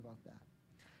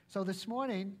So this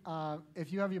morning,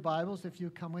 if you have your Bibles, if you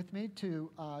come with me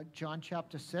to John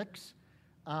chapter 6,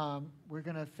 we're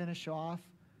going to finish off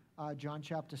John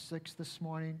chapter 6 this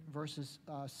morning, verses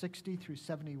 60 through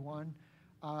 71.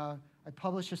 I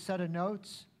published a set of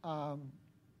notes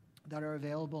that are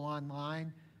available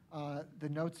online. The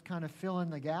notes kind of fill in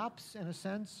the gaps, in a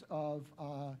sense, of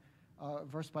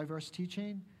verse-by-verse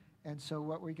teaching. And so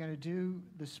what we're going to do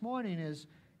this morning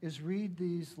is read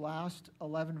these last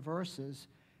 11 verses,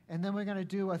 and then we're going to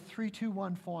do a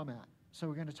 3-2-1 format. So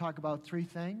we're going to talk about three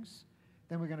things,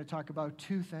 then we're going to talk about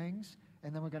two things,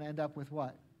 and then we're going to end up with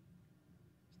what?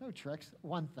 There's no tricks,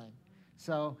 one thing.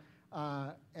 So,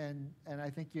 and I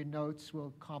think your notes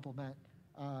will complement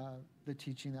the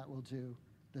teaching that we'll do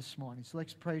this morning. So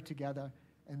let's pray together,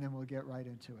 and then we'll get right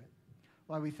into it.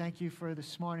 Lord, we thank you for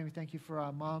this morning. We thank you for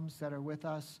our moms that are with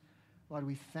us. Lord,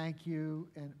 we thank you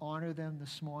and honor them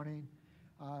this morning.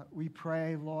 We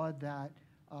pray, Lord, that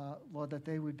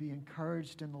they would be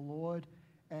encouraged in the Lord.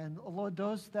 And Lord,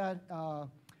 those that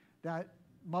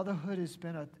motherhood it's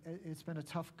been a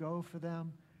tough go for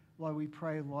them. Lord, we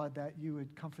pray, Lord, that you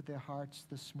would comfort their hearts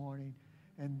this morning,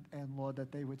 and Lord,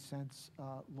 that they would sense,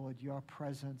 Lord, your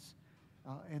presence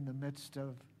in the midst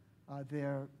of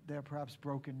their perhaps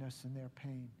brokenness and their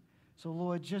pain. So,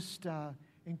 Lord, just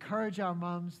encourage our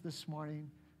moms this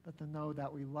morning. Let them know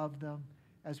that we love them.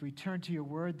 As we turn to your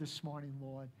word this morning,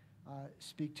 Lord,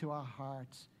 speak to our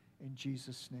hearts in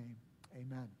Jesus' name.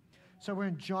 Amen. So we're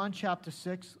in John chapter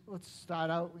 6. Let's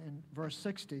start out in verse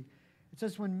 60. It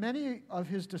says, when many of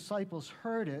his disciples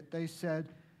heard it, they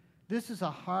said, this is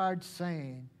a hard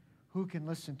saying. Who can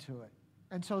listen to it?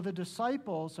 And so the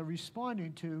disciples are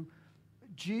responding to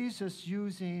Jesus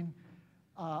using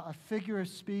a figure of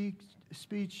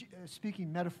speech,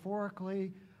 speaking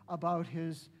metaphorically about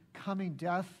his coming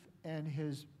death and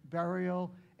his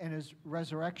burial and his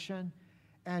resurrection.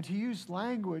 And he used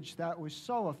language that was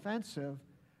so offensive,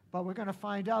 but we're going to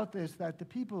find out that the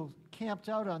people camped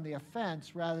out on the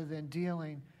offense rather than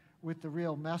dealing with the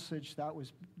real message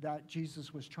that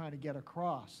Jesus was trying to get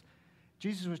across.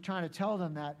 Jesus was trying to tell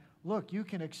them that, look, you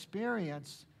can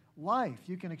experience life.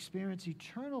 You can experience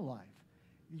eternal life.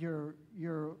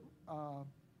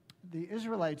 The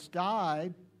Israelites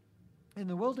died in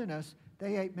the wilderness.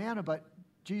 They ate manna, but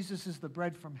Jesus is the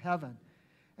bread from heaven.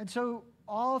 And so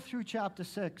all through chapter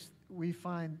 6, we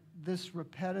find this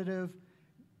repetitive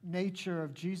nature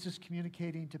of Jesus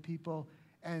communicating to people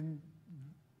and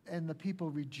the people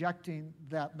rejecting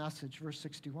that message, verse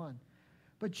 61.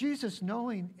 But Jesus,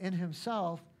 knowing in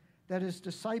himself that his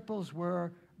disciples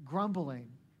were grumbling,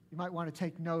 you might want to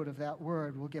take note of that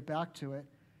word. We'll get back to it.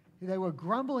 They were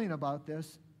grumbling about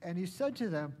this, and he said to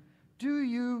them, do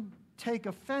you take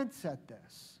offense at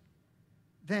this?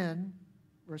 Then,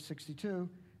 verse 62,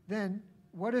 then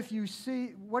what if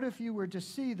you were to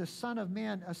see the Son of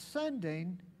Man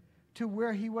ascending to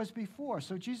where he was before?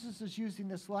 So Jesus is using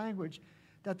this language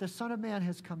that the Son of Man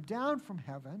has come down from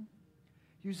heaven.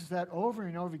 He uses that over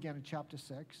and over again in chapter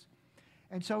 6.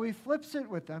 And so he flips it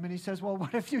with them, and he says, well,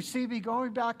 what if you see me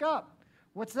going back up?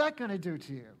 What's that going to do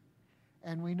to you?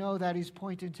 And we know that he's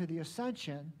pointing to the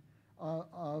ascension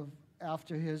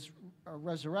after his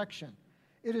resurrection.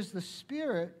 It is the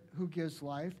Spirit who gives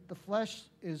life. The flesh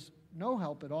is no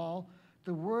help at all.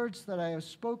 The words that I have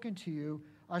spoken to you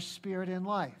are spirit and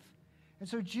life. And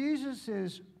so Jesus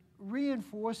is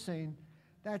reinforcing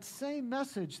that same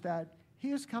message that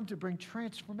he has come to bring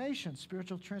transformation,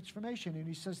 spiritual transformation. And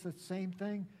he says the same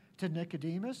thing to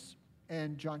Nicodemus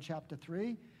in John chapter 3.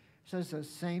 He says the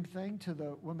same thing to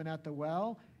the woman at the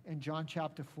well in John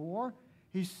chapter 4.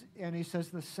 He says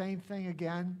the same thing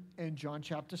again in John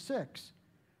chapter 6,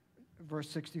 verse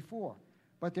 64.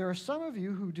 But there are some of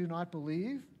you who do not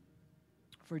believe,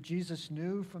 for Jesus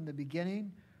knew from the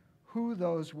beginning who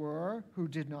those were who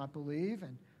did not believe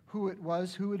and who it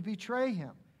was who would betray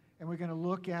him. And we're going to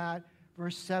look at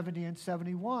verse 70 and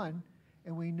 71,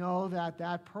 and we know that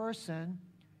that person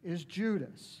is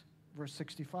Judas, verse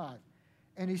 65.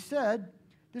 And he said,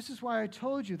 this is why I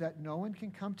told you that no one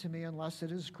can come to me unless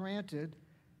it is granted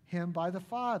him by the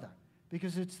Father,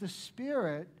 because it's the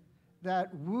Spirit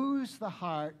that woos the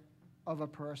heart of a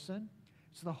person.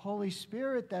 It's the Holy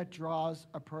Spirit that draws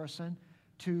a person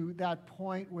to that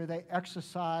point where they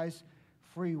exercise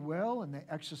free will and they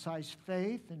exercise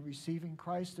faith in receiving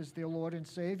Christ as their Lord and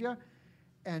Savior.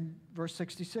 And verse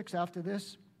 66, after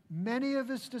this, many of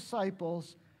his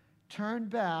disciples turned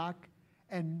back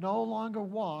and no longer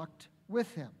walked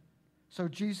with him. So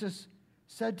Jesus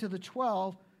said to the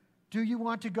 12, do you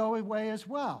want to go away as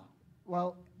well?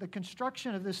 Well, the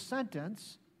construction of this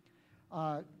sentence,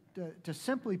 to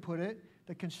simply put it,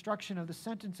 the construction of the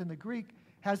sentence in the Greek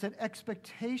has an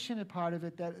expectation a part of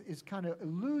it that is kind of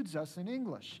eludes us in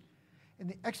English. And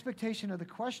the expectation of the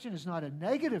question is not a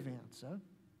negative answer.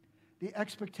 The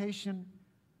expectation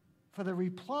for the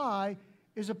reply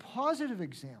is a positive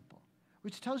example,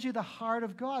 which tells you the heart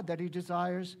of God, that he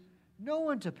desires no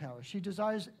one to perish. He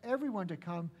desires everyone to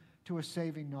come to a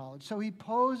saving knowledge. So he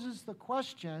poses the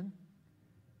question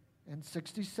in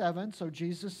 67. So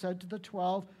Jesus said to the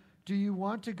 12, do you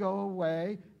want to go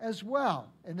away as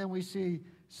well? And then we see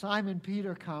Simon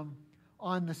Peter come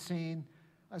on the scene.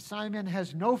 Simon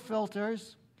has no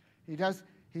filters.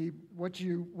 What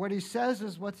he says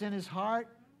is what's in his heart.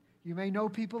 You may know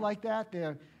people like that.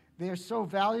 They're so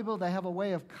valuable, they have a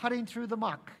way of cutting through the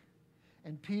muck.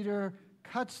 And Peter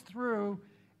cuts through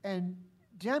and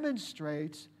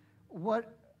demonstrates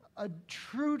what a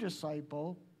true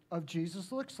disciple of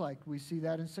Jesus looks like. We see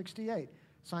that in 68.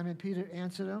 Simon Peter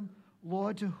answered him,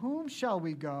 Lord, to whom shall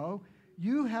we go?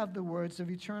 You have the words of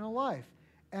eternal life.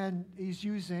 And he's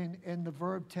using in the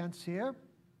verb tense here.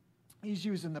 He's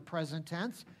using the present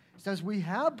tense. He says, we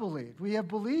have believed. We have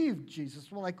believed,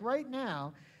 Jesus. Well, like right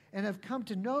now, and have come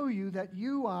to know you that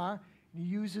you are. He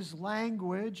uses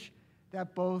language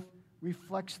that both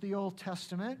reflects the Old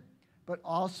Testament, but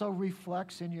also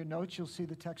reflects, in your notes, you'll see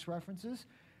the text references,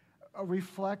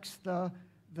 reflects the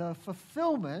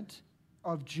fulfillment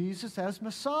of Jesus as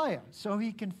Messiah. So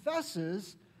he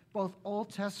confesses both Old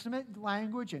Testament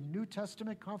language and New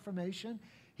Testament confirmation.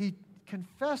 He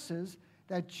confesses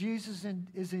that Jesus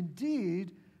is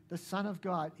indeed the Son of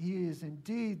God. He is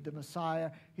indeed the Messiah.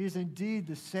 He is indeed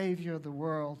the Savior of the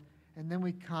world. And then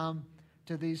we come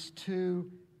to these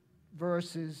two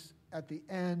verses at the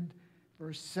end,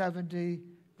 verse 70,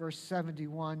 verse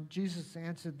 71. Jesus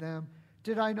answered them,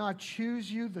 did I not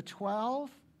choose you, the 12?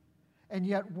 And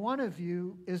yet one of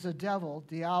you is a devil,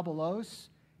 diabolos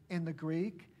in the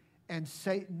Greek, and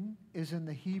Satan is in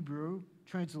the Hebrew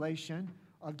translation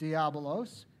of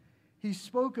diabolos. He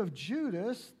spoke of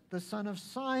Judas, the son of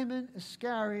Simon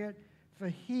Iscariot, for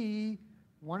he,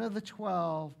 one of the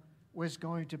 12, was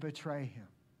going to betray him.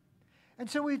 And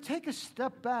so we take a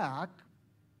step back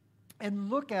and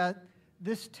look at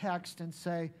this text and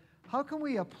say, how can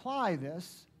we apply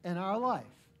this in our life?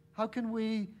 How can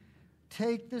we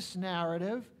take this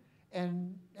narrative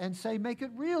and say, make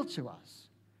it real to us?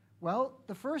 Well,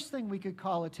 the first thing we could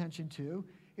call attention to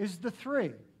is the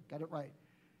three. Got it right.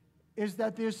 Is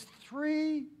that there's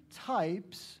three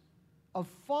types of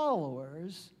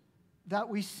followers that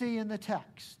we see in the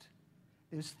text.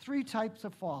 There's three types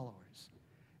of followers.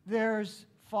 There's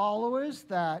followers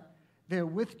that they're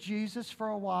with Jesus for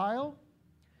a while,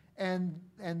 and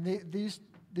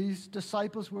these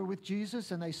disciples were with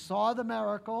Jesus, and they saw the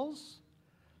miracles,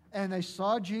 and they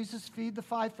saw Jesus feed the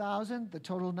 5,000, the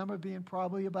total number being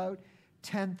probably about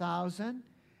 10,000,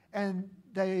 and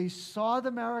they saw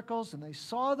the miracles, and they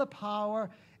saw the power,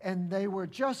 and they were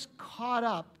just caught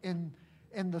up in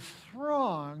the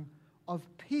throng of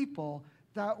people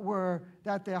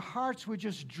that their hearts were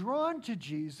just drawn to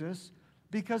Jesus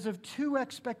because of two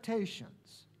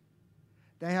expectations.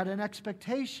 They had an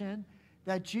expectation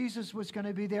that Jesus was going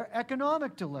to be their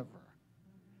economic deliverer.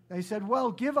 They said,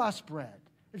 well, give us bread.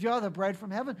 If you're the bread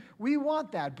from heaven, we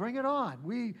want that. Bring it on.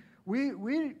 We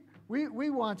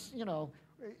want,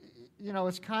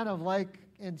 it's kind of like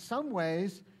in some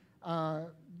ways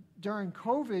during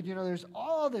COVID, there's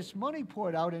all this money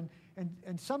poured out and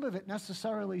some of it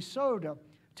necessarily so to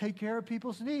take care of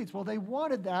people's needs. Well, they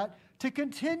wanted that to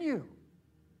continue.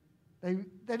 They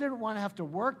didn't want to have to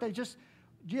work. They just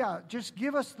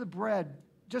give us the bread.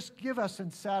 Just give us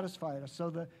and satisfy us. So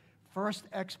the first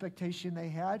expectation they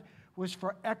had was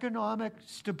for economic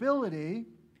stability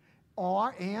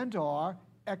or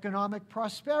economic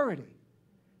prosperity.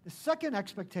 The second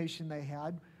expectation they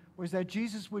had was that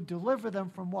Jesus would deliver them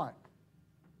from what?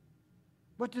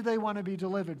 What did they want to be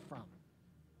delivered from?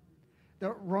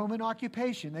 The Roman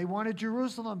occupation. They wanted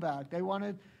Jerusalem back. They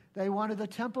wanted the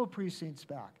temple precincts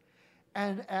back.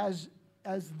 And as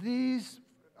these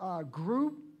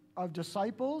group of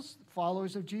disciples,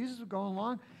 followers of Jesus, were going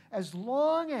along, as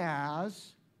long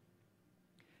as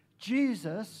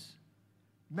Jesus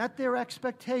met their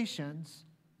expectations,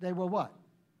 they were what?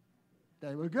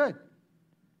 They were good.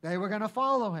 They were going to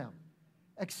follow him.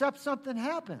 Except something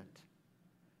happened.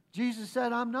 Jesus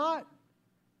said, I'm not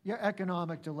your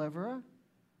economic deliverer.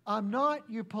 I'm not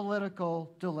your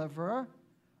political deliverer.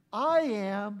 I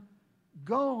am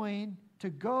going to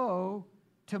go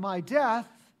to my death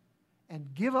and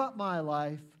give up my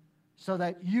life so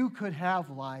that you could have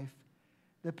life.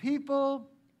 The people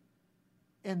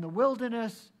in the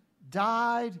wilderness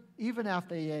died even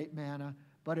after they ate manna,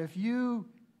 But if you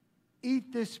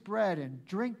eat this bread and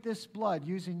drink this blood,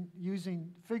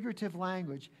 using figurative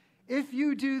language, if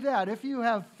you do that, if you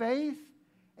have faith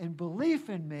and belief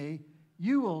in me,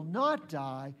 you will not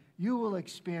die. You will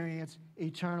experience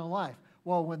eternal life.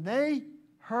 Well, when they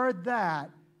heard that,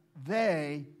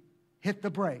 they hit the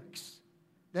brakes.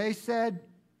 They said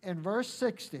in verse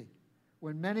 60,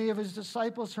 when many of his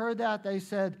disciples heard that, they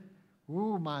said,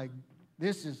 "Ooh,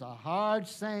 this is a hard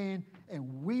saying,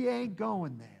 and we ain't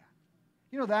going there."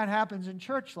 You know, that happens in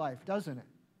church life, doesn't it?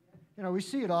 You know, we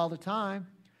see it all the time.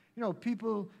 You know,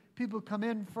 people come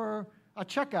in for a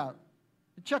checkout.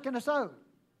 They're checking us out.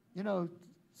 You know,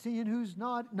 seeing who's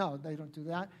not. No, they don't do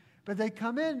that. But they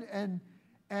come in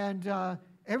and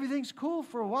everything's cool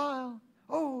for a while.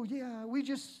 Oh, yeah, we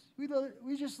just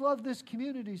love this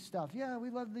community stuff. Yeah, we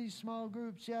love these small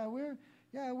groups. Yeah,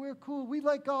 we're cool. We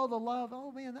like all the love.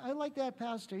 Oh, man, I like that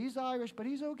pastor. He's Irish, but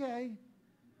he's okay.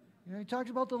 You know, he talks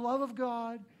about the love of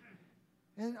God.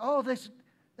 And, oh,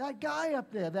 that guy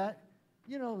up there, that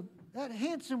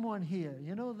handsome one here.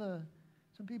 You know,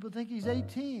 some people think he's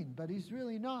 18, but he's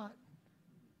really not.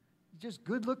 He's just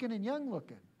good-looking and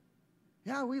young-looking.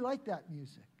 Yeah, we like that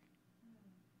music.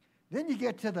 Then you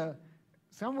get to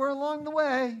somewhere along the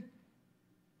way,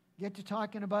 get to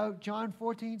talking about John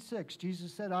 14:6.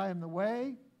 Jesus said, "I am the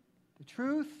way, the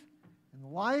truth, and the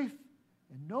life,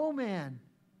 and no man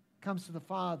comes to the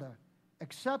Father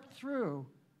except through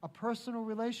a personal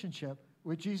relationship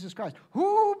with Jesus Christ."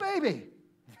 Ooh, baby!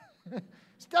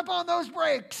 Step on those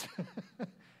brakes.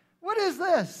 What is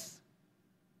this?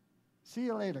 See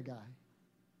you later, guy.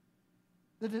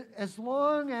 That as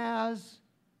long as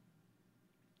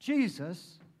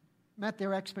Jesus met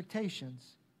their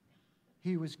expectations,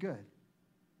 he was good.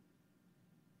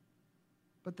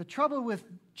 But the trouble with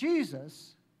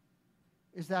Jesus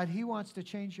is that he wants to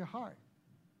change your heart.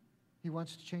 He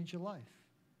wants to change your life.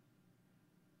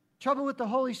 Trouble with the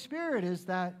Holy Spirit is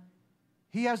that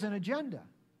he has an agenda.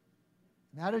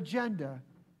 And that agenda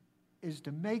is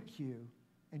to make you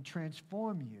and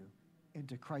transform you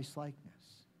into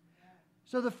Christ-likeness.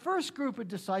 So the first group of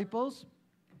disciples,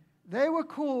 they were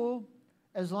cool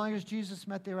as long as Jesus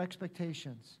met their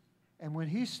expectations. And when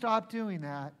he stopped doing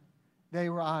that, they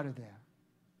were out of there.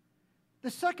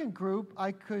 The second group,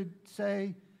 I could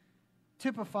say,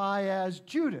 typify as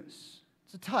Judas.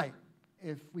 It's a type,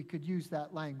 if we could use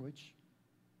that language.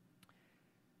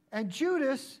 And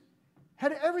Judas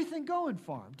had everything going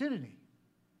for him, didn't he?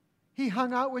 He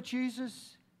hung out with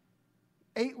Jesus,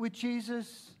 ate with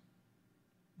Jesus.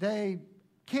 They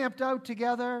camped out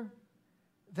together.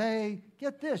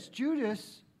 Get this,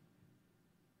 Judas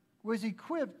was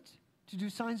equipped to do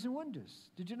signs and wonders.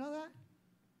 Did you know that?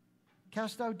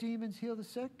 Cast out demons, heal the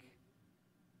sick.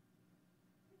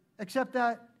 Except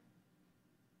that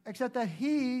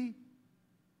he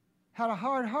had a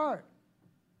hard heart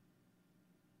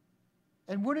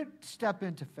and wouldn't step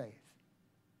into faith.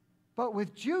 But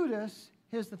with Judas,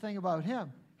 here's the thing about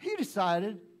him. He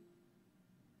decided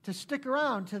to stick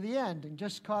around to the end and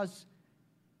just cause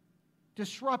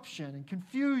disruption and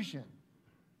confusion.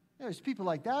 There's people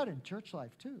like that in church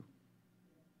life too.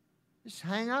 Just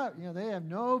hang out. You know, they have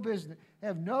no business, they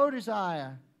have no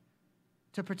desire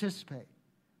to participate,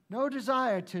 no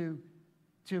desire to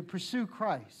pursue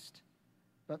Christ.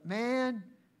 But man,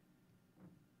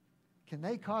 can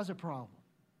they cause a problem.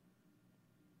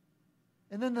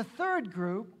 And then the third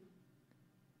group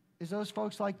is those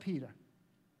folks like Peter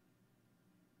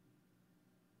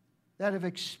that have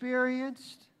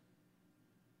experienced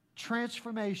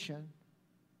transformation,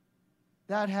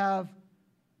 that have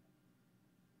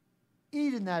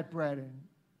eaten that bread and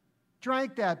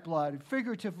drank that blood,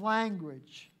 figurative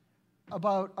language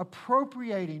about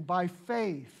appropriating by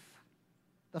faith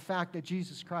the fact that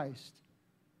Jesus Christ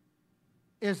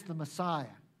is the Messiah.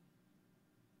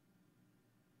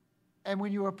 And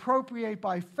when you appropriate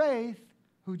by faith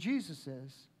who Jesus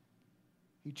is,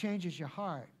 he changes your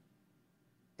heart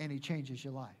and he changes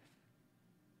your life.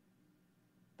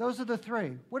 Those are the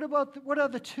three. What are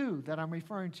the two that I'm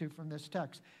referring to from this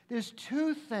text? There's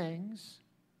two things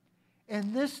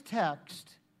in this text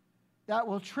that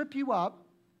will trip you up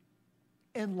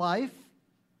in life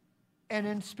and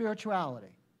in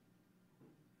spirituality.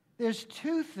 There's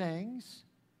two things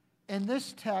in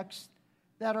this text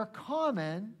that are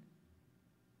common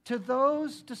to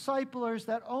those disciplers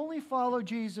that only follow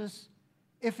Jesus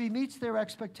if he meets their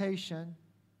expectation.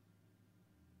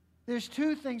 There's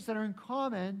two things that are in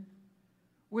common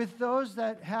with those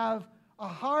that have a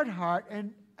hard heart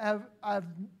and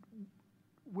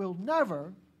will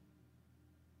never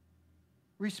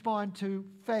respond to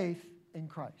faith in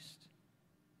Christ.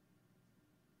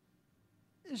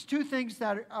 there's two things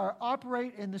that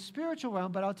operate in the spiritual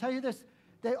realm, but I'll tell you this,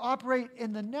 they operate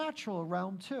in the natural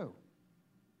realm too.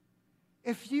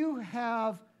 If you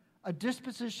have a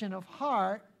disposition of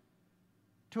heart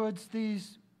towards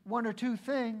these one or two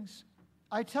things,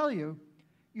 I tell you,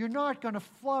 you're not going to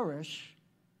flourish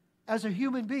as a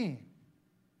human being.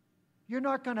 You're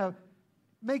not going to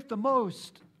make the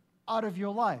most out of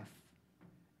your life.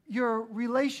 Your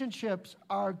relationships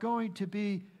are going to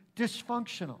be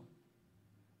dysfunctional.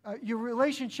 Your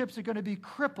relationships are going to be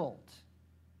crippled.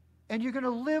 And you're going to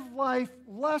live life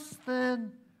less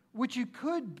than what you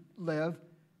could live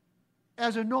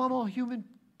as a normal human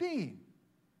being.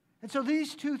 And so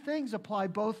these two things apply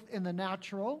both in the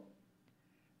natural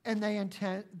and they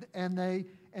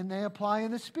apply in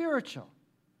the spiritual.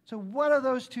 So what are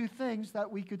those two things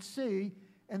that we could see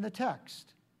in the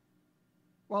text?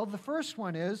 Well, the first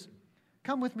one is,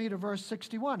 come with me to verse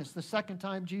 61. It's the second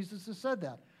time Jesus has said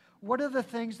that. What are the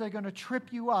things that are going to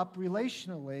trip you up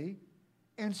relationally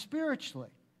and spiritually?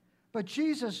 But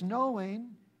Jesus,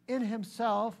 knowing in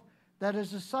himself that his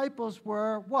disciples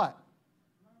were what?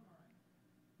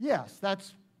 Yes,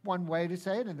 that's one way to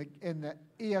say it. In the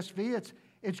ESV,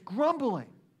 it's grumbling.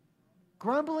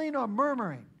 Grumbling or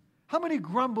murmuring. How many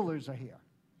grumblers are here?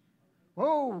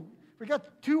 Whoa, we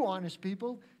got 2 honest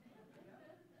people.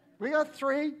 We got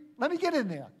 3. Let me get in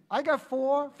there. I got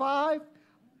 4, 5.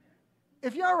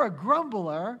 If you're a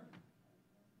grumbler,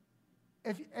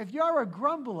 if you're a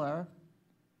grumbler,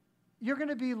 you're going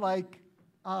to be like,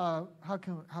 how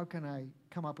can I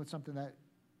come up with something that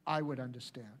I would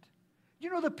understand? Do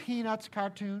you know the Peanuts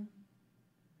cartoon?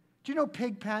 Do you know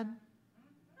Pigpen?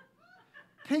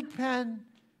 Pigpen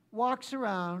walks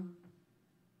around.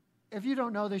 If you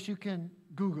don't know this, you can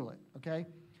Google it, okay?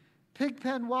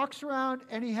 Pigpen walks around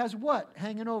and he has what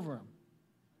hanging over him?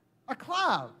 A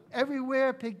cloud.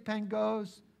 Everywhere Pigpen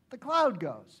goes, the cloud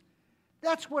goes.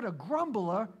 That's what a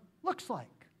grumbler looks like.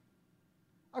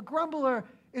 A grumbler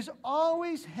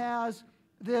always has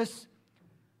this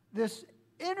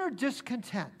inner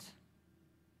discontent.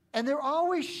 And they're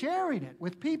always sharing it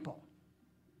with people.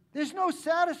 There's no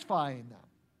satisfying them.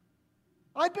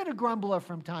 I've been a grumbler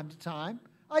from time to time.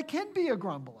 I can be a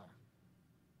grumbler.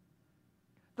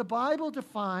 The Bible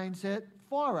defines it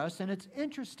for us, and it's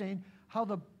interesting how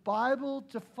the Bible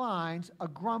defines a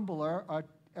grumbler,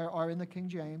 or in the King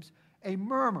James, a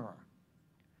murmurer.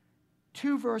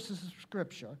 2 verses of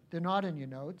Scripture. They're not in your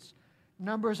notes.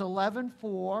 Numbers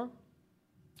 11:4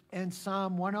 and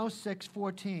Psalm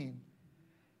 106:14.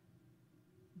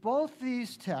 Both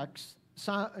these texts,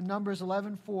 Numbers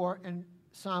 11:4 and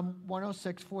Psalm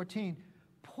 106:14,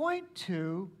 point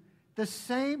to the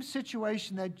same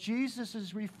situation that Jesus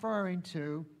is referring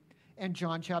to in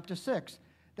John chapter 6.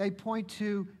 They point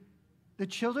to the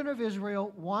children of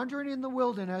Israel wandering in the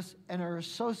wilderness and are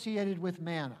associated with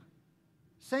manna.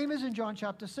 Same as in John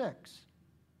chapter 6.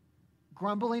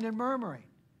 Grumbling and murmuring.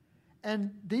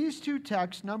 And these two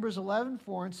texts, Numbers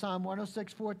 11:4 and Psalm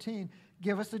 106:14,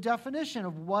 give us the definition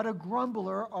of what a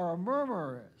grumbler or a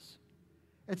murmurer is.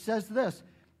 It says this: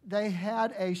 they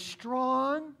had a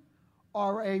strong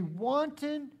or a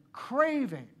wanton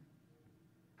craving.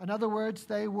 In other words,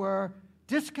 they were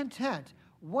discontent.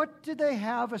 What did they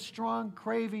have a strong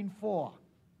craving for?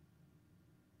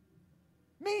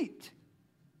 Meat.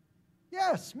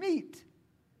 Yes, meat.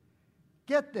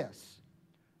 Get this.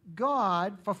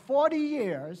 God, for 40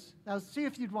 years, now see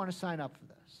if you'd want to sign up for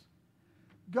this.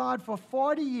 God, for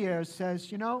 40 years,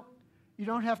 says, you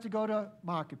don't have to go to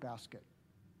Market Basket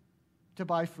to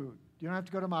buy food. You don't have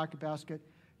to go to Market Basket.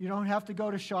 You don't have to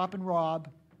go to Shop and Rob.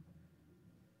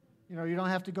 You don't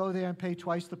have to go there and pay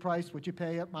twice the price what you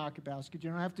pay at Market Basket. You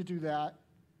don't have to do that.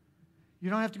 You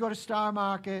don't have to go to Star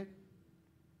Market.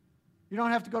 You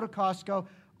don't have to go to Costco.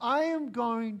 I am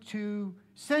going to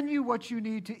send you what you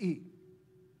need to eat.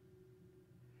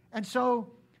 And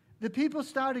so the people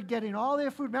started getting all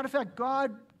their food. Matter of fact,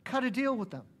 God cut a deal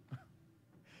with them.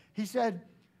 He said,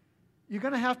 you're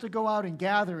going to have to go out and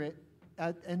gather it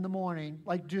in the morning,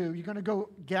 like dew. You're going to go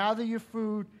gather your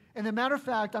food. And as a matter of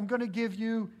fact, I'm going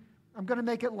to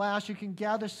make it last. You can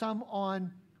gather some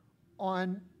on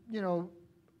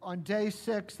day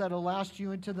 6 that'll last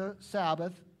you into the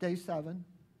Sabbath, day 7.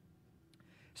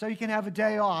 So you can have a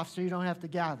day off so you don't have to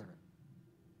gather it.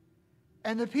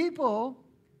 And the people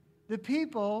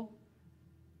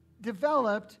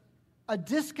developed a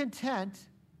discontent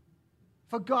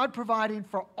for God providing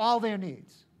for all their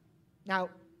needs. Now,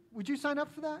 would you sign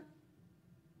up for that?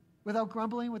 Without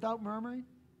grumbling, without murmuring?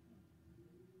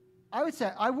 I would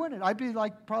say I wouldn't. I'd be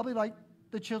probably like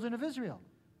the children of Israel.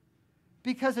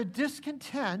 Because a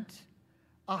discontent,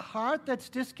 a heart that's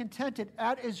discontented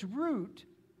at its root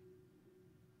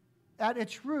at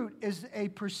its root is a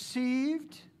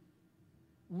perceived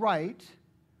right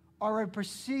or a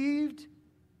perceived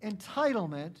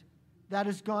entitlement that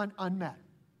has gone unmet.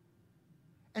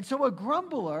 And so a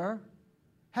grumbler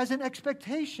has an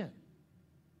expectation,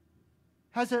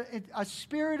 has a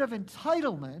spirit of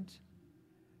entitlement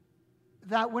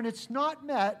that when it's not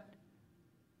met,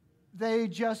 they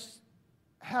just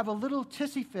have a little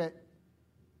tissy fit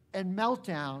and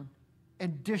meltdown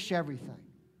and dish everything.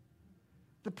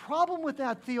 The problem with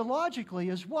that theologically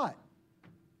is what?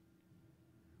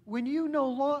 When you no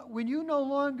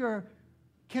longer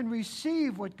can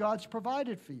receive what God's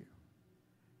provided for you,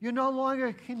 you're no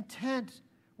longer content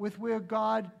with where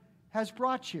God has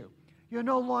brought you. You're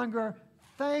no longer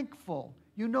thankful.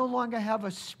 You no longer have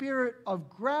a spirit of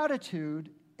gratitude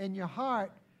in your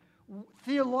heart.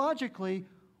 Theologically,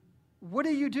 what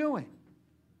are you doing?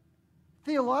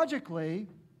 Theologically,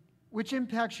 which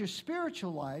impacts your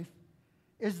spiritual life,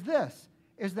 is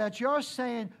that you're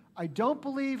saying, I don't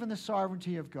believe in the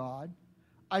sovereignty of God.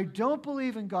 I don't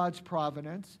believe in God's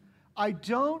providence. I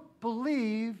don't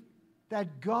believe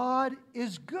that God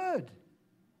is good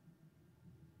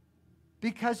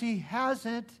because He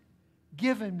hasn't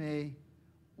given me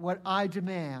what I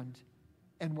demand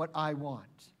and what I want.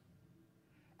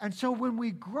 And so when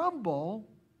we grumble,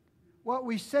 what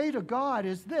we say to God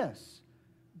is this: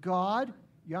 God,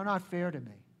 you're not fair to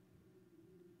me.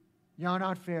 You're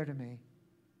not fair to me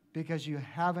because you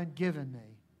haven't given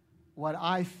me what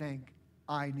I think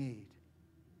I need.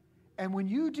 And when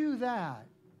you do that,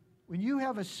 when you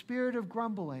have a spirit of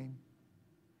grumbling,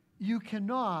 you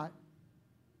cannot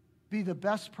be the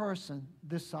best person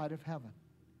this side of heaven.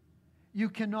 You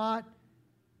cannot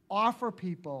offer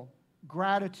people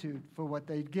gratitude for what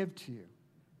they give to you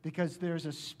because there's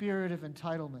a spirit of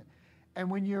entitlement. And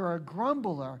when you're a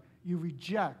grumbler, you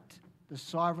reject the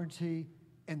sovereignty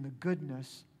and the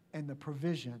goodness and the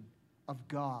provision of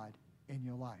God in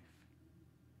your life.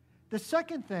 The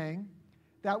second thing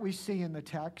that we see in the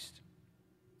text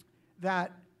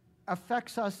that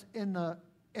affects us in the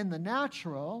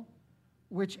natural,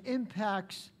 which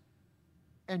impacts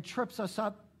and trips us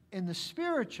up in the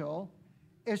spiritual,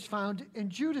 is found in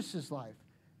Judas's life.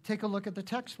 Take a look at the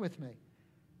text with me.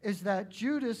 Is that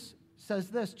Judas says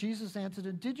this: Jesus answered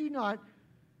him,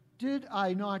 Did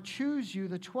I not choose you,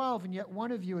 the 12, and yet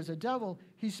one of you is a devil?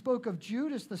 He spoke of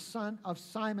Judas, the son of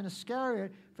Simon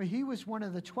Iscariot, for he was one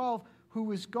of the 12 who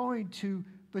was going to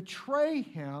betray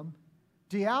him,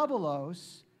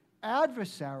 diabolos,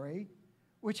 adversary,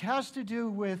 which has to do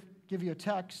with, give you a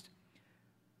text,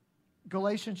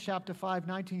 Galatians chapter 5,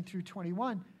 19 through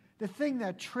 21. The thing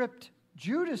that tripped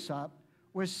Judas up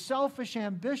was selfish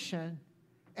ambition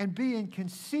and being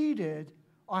conceited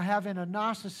or having a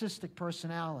narcissistic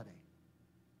personality.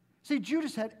 See,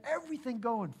 Judas had everything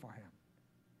going for him.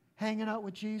 Hanging out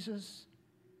with Jesus.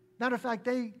 Matter of fact,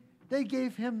 they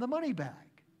gave him the money bag.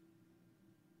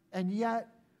 And yet,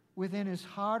 within his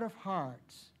heart of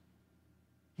hearts,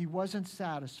 he wasn't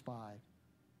satisfied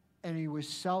and he was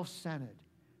self-centered.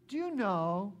 Do you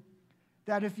know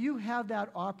that if you have that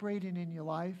operating in your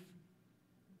life,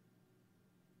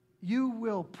 you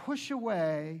will push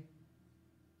away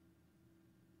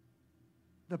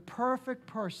the perfect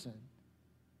person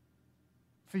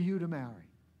for you to marry?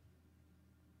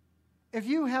 If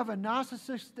you have a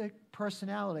narcissistic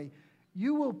personality,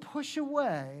 you will push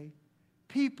away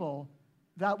people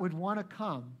that would want to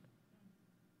come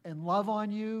and love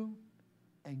on you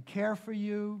and care for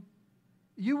you.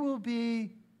 You will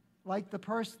be like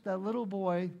the little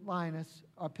boy, Linus,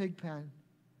 or Pigpen,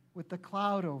 with the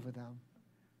cloud over them,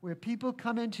 where people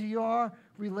come into your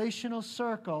relational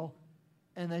circle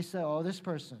and they say, oh, this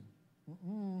person,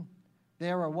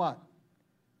 they're a what?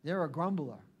 They're a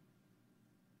grumbler.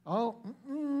 Oh,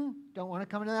 don't want to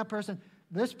come into that person.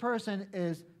 This person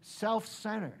is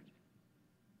self-centered.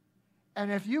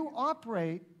 And if you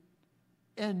operate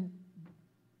in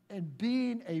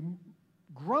being a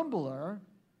grumbler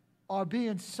or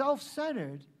being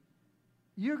self-centered,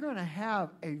 you're going to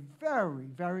have a very,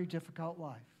 very difficult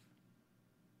life.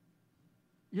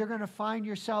 You're going to find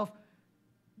yourself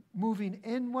moving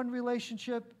in one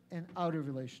relationship and out of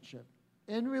relationship.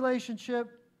 In relationship,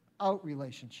 out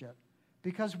relationship.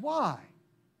 Because why?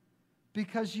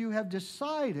 Because you have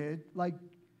decided, like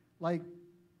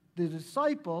the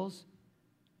disciples,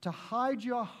 to hide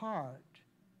your heart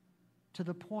to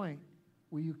the point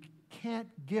where you can't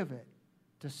give it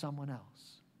to someone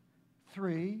else.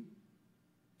 3,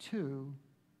 2,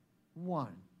 1.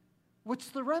 What's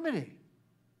the remedy?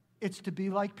 It's to be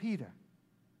like Peter.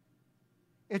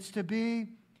 It's to be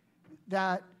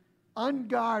that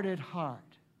unguarded heart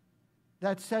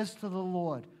that says to the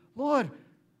Lord, Lord,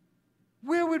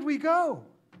 where would we go?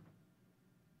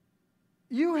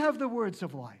 You have the words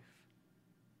of life.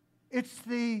 It's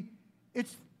the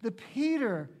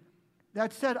Peter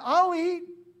that said, I'll eat,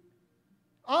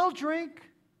 I'll drink,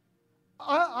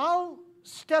 I'll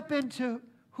step into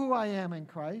who I am in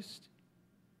Christ.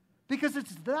 Because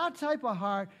it's that type of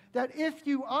heart that if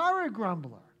you are a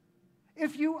grumbler,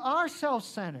 if you are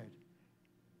self-centered,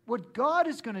 what God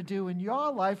is going to do in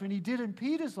your life, and he did in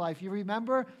Peter's life, you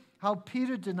remember how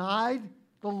Peter denied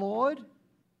the Lord?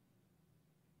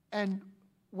 And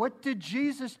what did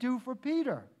Jesus do for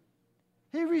Peter?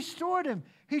 He restored him.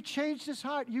 He changed his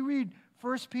heart. You read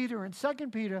 1 Peter and 2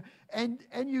 Peter, and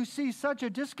you see such a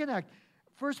disconnect.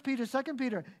 1 Peter, 2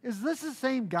 Peter, is this the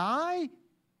same guy?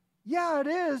 Yeah, it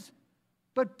is.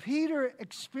 But Peter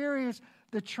experienced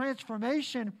the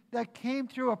transformation that came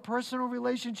through a personal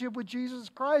relationship with Jesus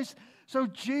Christ. So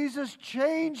Jesus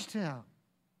changed him.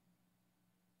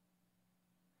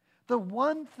 The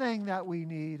one thing that we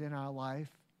need in our life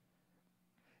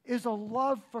is a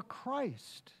love for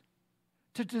Christ,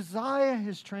 to desire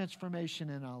his transformation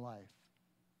in our life,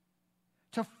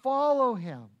 to follow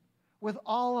him with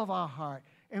all of our heart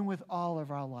and with all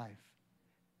of our life.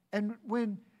 And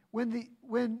when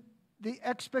the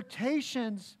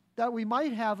expectations that we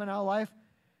might have in our life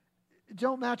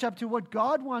don't match up to what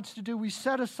God wants to do, we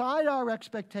set aside our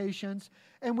expectations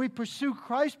and we pursue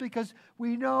Christ because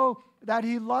we know that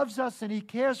he loves us and he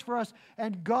cares for us,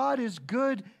 and God is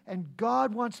good, and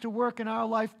God wants to work in our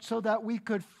life so that we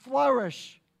could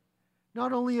flourish,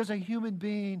 not only as a human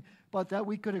being, but that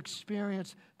we could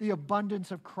experience the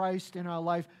abundance of Christ in our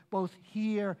life, both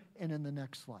here and in the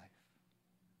next life.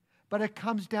 But it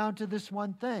comes down to this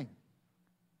one thing.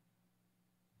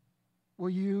 Will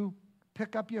you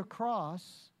pick up your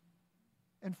cross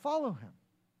and follow him?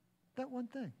 That one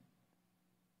thing.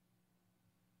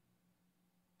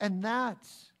 And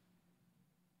that's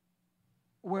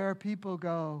where people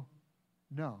go,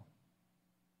 no.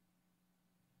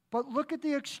 But look at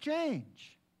the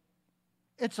exchange.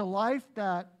 It's a life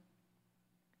that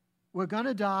we're going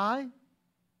to die.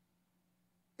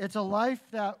 It's a life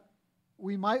that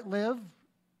we might live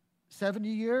 70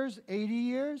 years, 80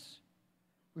 years.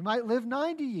 We might live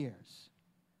 90 years.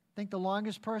 I think the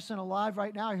longest person alive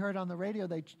right now, I heard on the radio,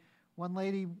 one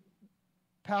lady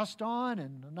passed on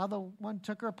and another one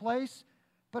took her place.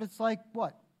 But it's like,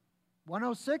 what,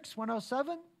 106,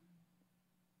 107?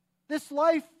 This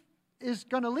life is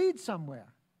going to lead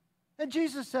somewhere. And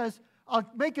Jesus says, I'll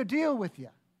make a deal with you.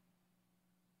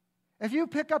 If you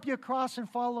pick up your cross and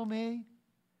follow me,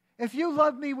 if you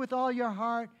love me with all your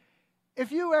heart,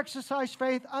 if you exercise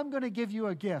faith, I'm going to give you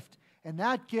a gift. And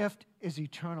that gift is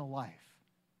eternal life.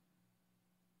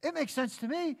 It makes sense to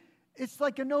me. It's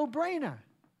like a no-brainer.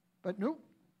 But nope.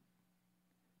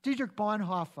 Dietrich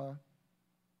Bonhoeffer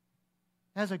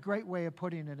has a great way of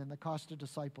putting it in The Cost of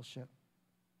Discipleship.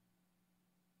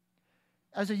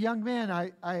 As a young man,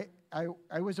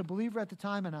 I was a believer at the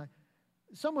time, and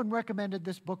someone recommended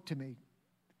this book to me,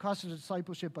 Cost of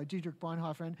Discipleship by Dietrich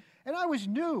Bonhoeffer. And I was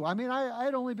new. I mean, I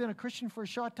had only been a Christian for a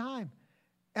short time.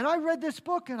 And I read this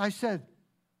book, and I said,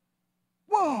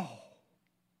 whoa,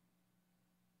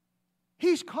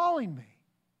 he's calling me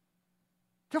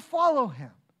to follow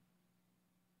him.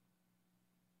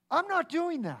 I'm not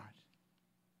doing that.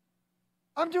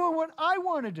 I'm doing what I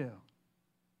want to do.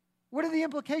 What are the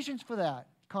implications for that,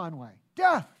 Conway?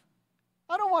 Death.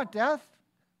 I don't want death.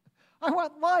 I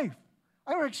want life.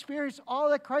 I want to experience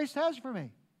all that Christ has for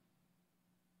me.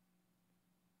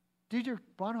 Dietrich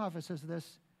Bonhoeffer says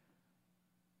this: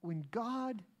 when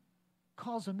God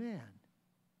calls a man,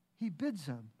 he bids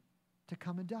him to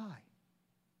come and die.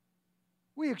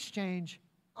 We exchange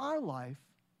our life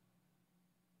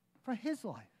for his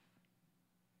life.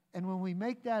 And when we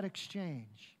make that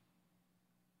exchange,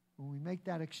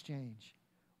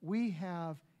 we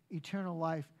have eternal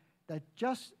life that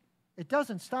it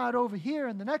doesn't start over here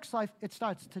in the next life, it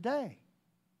starts today,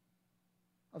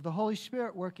 of the Holy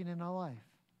Spirit working in our life,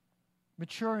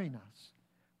 maturing us.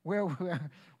 Where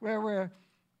we're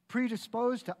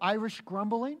predisposed to Irish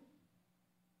grumbling,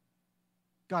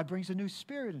 God brings a new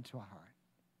spirit into our heart.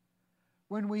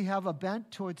 When we have a bent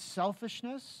towards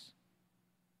selfishness,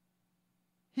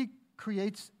 he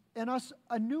creates in us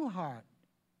a new heart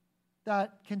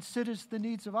that considers the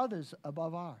needs of others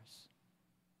above ours.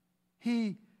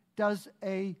 He does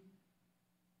a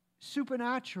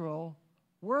supernatural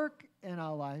work in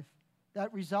our life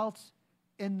that results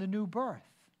in the new birth.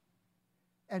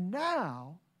 And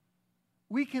now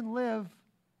we can live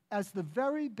as the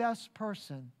very best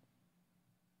person,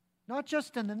 not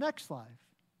just in the next life,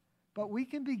 but we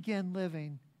can begin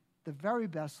living the very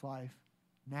best life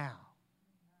now.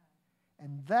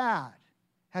 And that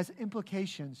has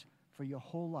implications for your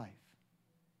whole life.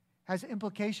 Has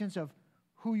implications of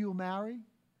who you'll marry,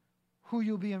 who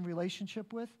you'll be in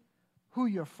relationship with, who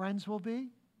your friends will be.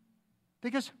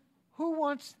 Because who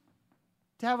wants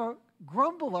to have a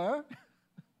grumbler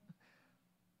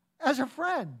as a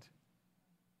friend?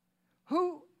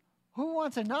 Who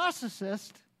wants a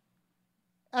narcissist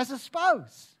as a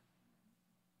spouse?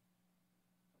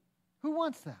 Who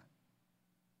wants that?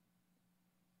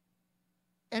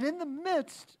 And in the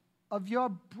midst of your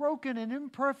broken and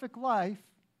imperfect life,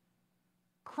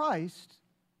 Christ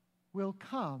will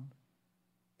come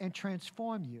and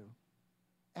transform you.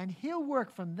 And he'll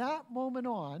work from that moment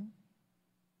on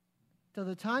till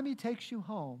the time he takes you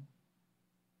home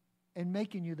and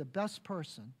making you the best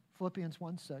person. Philippians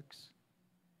 1:6.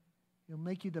 He'll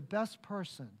make you the best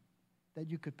person that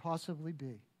you could possibly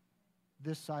be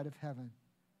this side of heaven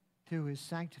through his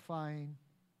sanctifying,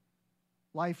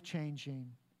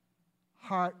 life-changing,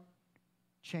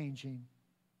 heart-changing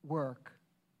work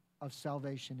of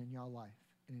salvation in your life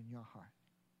and in your heart.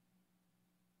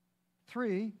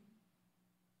 3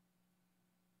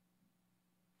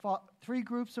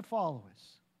 groups of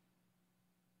followers.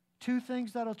 2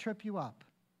 things that'll trip you up,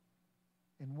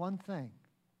 and 1 thing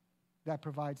that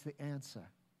provides the answer,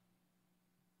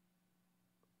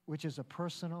 which is a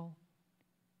personal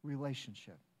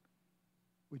relationship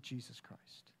with Jesus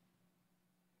Christ.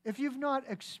 If you've not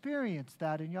experienced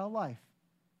that in your life,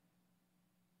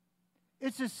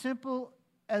 it's as simple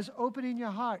as opening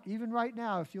your heart, even right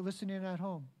now, if you're listening at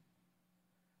home.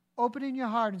 Opening your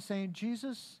heart and saying,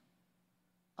 Jesus,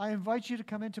 I invite you to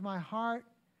come into my heart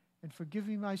and forgive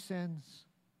me my sins.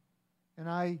 And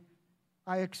I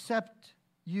accept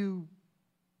you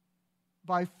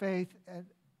by faith, and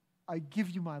I give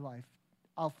you my life.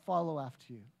 I'll follow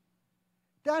after you.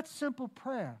 That simple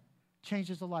prayer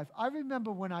changes a life. I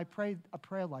remember when I prayed a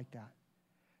prayer like that.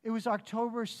 It was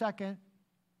October 2nd,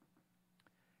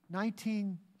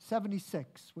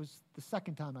 1976 was the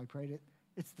second time I prayed it.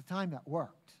 It's the time that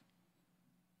worked.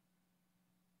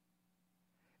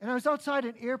 And I was outside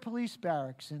an Air Police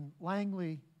Barracks in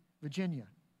Langley, Virginia.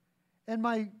 And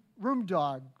my room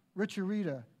dog,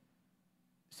 Richarita,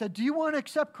 said, do you want to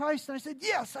accept Christ? And I said,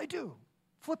 yes, I do.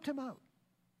 Flipped him out.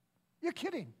 You're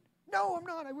kidding. No, I'm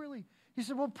not. He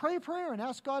said, well, pray a prayer and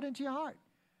ask God into your heart.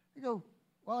 I go,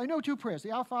 well, I know 2 prayers,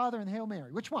 the Our Father and the Hail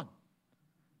Mary. Which one?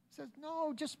 He says,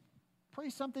 no, just pray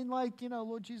something like,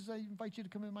 Lord Jesus, I invite you to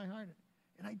come in my heart.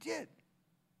 And I did.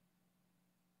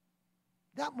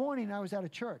 That morning I was at a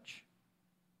church.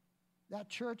 That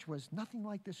church was nothing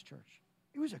like this church.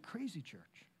 It was a crazy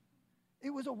church.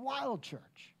 It was a wild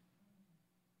church.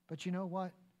 But you know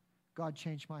what? God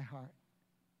changed my heart.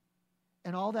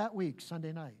 And all that week,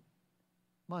 Sunday night,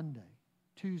 Monday,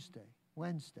 Tuesday,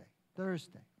 Wednesday,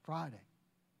 Thursday, Friday,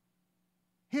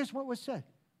 here's what was said.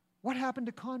 What happened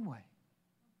to Conway?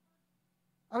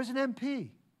 I was an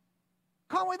MP.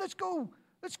 Conway, let's go,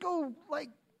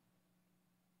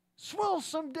 swill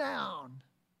some down.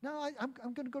 No,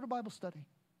 I'm going to go to Bible study.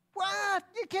 What?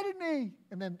 You're kidding me.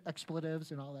 And then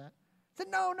expletives and all that. I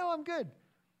said, no, I'm good.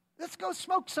 Let's go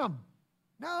smoke some.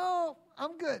 No,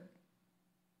 I'm good.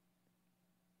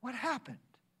 What happened?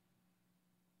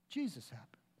 Jesus happened.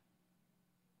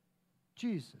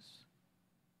 Jesus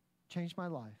changed my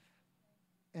life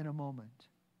in a moment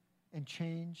and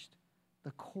changed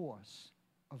the course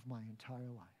of my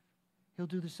entire life. He'll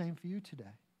do the same for you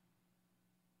today.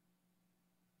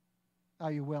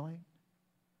 Are you willing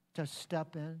to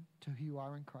step in to who you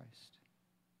are in Christ?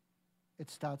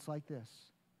 It starts like this.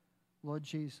 Lord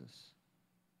Jesus,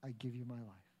 I give you my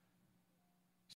life.